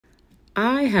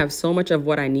I have so much of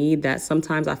what I need that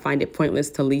sometimes I find it pointless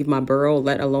to leave my borough,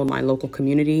 let alone my local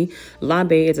community. La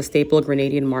Bay is a staple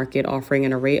Grenadian market offering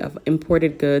an array of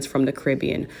imported goods from the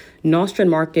Caribbean.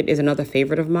 Nostrand Market is another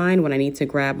favorite of mine when I need to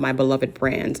grab my beloved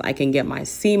brands. I can get my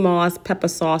sea moss, pepper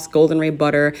sauce, golden ray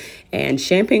butter, and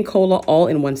champagne cola all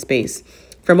in one space.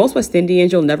 For most West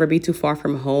Indians, you'll never be too far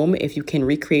from home if you can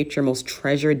recreate your most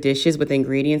treasured dishes with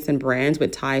ingredients and brands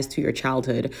with ties to your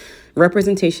childhood.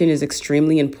 Representation is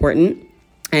extremely important.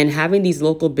 And having these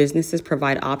local businesses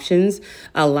provide options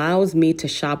allows me to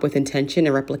shop with intention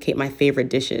and replicate my favorite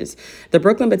dishes. The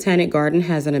Brooklyn Botanic Garden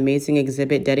has an amazing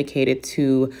exhibit dedicated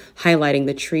to highlighting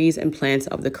the trees and plants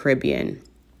of the Caribbean.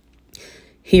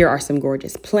 Here are some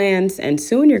gorgeous plants, and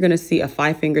soon you're going to see a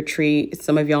five-finger tree.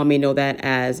 Some of y'all may know that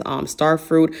as star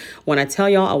fruit. When I tell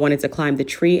y'all I wanted to climb the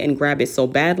tree and grab it so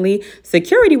badly,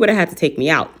 security would have had to take me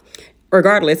out.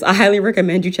 Regardless, I highly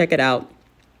recommend you check it out.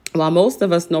 While most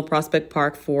of us know Prospect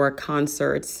Park for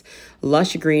concerts,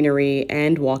 lush greenery,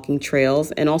 and walking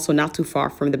trails, and also not too far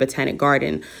from the Botanic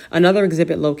Garden, another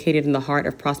exhibit located in the heart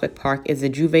of Prospect Park is the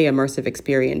Juve Immersive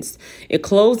Experience. It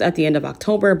closed at the end of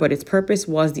October, but its purpose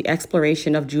was the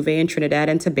exploration of Juve in Trinidad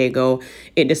and Tobago.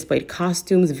 It displayed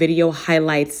costumes, video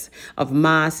highlights of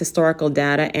mass, historical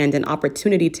data, and an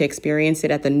opportunity to experience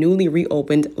it at the newly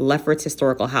reopened Lefferts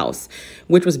Historical House,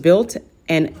 which was built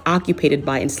and occupied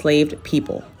by enslaved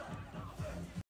people.